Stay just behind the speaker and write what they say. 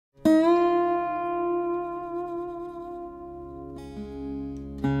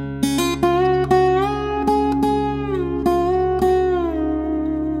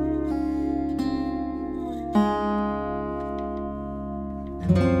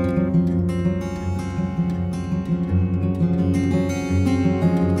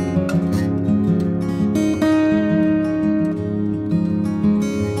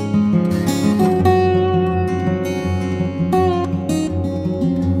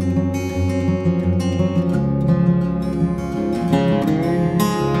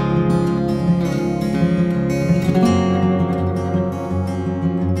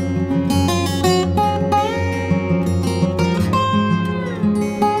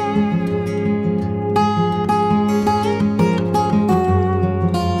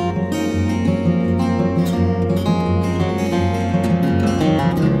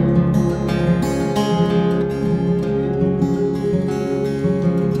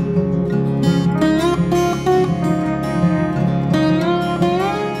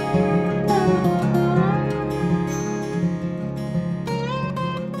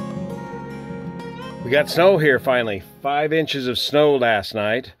We got snow here finally. 5 inches of snow last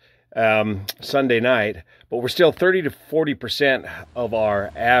night, Sunday night, but we're still 30 to 40% of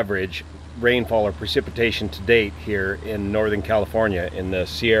our average rainfall or precipitation to date here in Northern California in the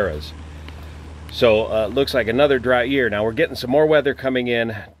Sierras. So looks like another dry year. Now we're getting some more weather coming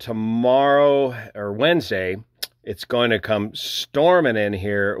in tomorrow or Wednesday. It's going to come storming in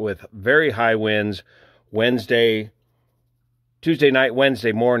here with very high winds. Tuesday night,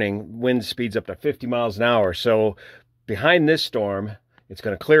 Wednesday morning, wind speeds up to 50 miles an hour. So behind this storm, it's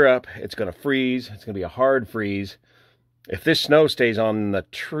going to clear up, it's going to freeze, it's going to be a hard freeze. If this snow stays on the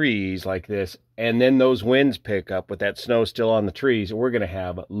trees like this, and then those winds pick up with that snow still on the trees, we're going to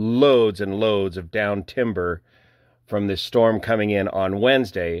have loads and loads of down timber from this storm coming in on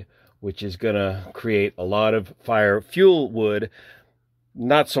Wednesday, which is going to create a lot of fire fuel wood.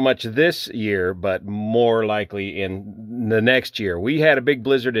 Not so much this year, but more likely in the next year. We had a big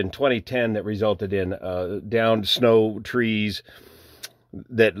blizzard in 2010 that resulted in downed snow trees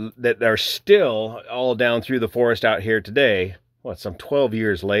that are still all down through the forest out here today. What, some 12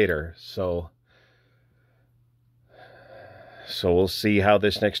 years later. So we'll see how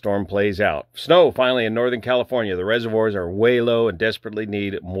this next storm plays out. Snow finally in Northern California. The reservoirs are way low and desperately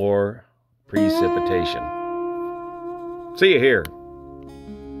need more precipitation. See you here.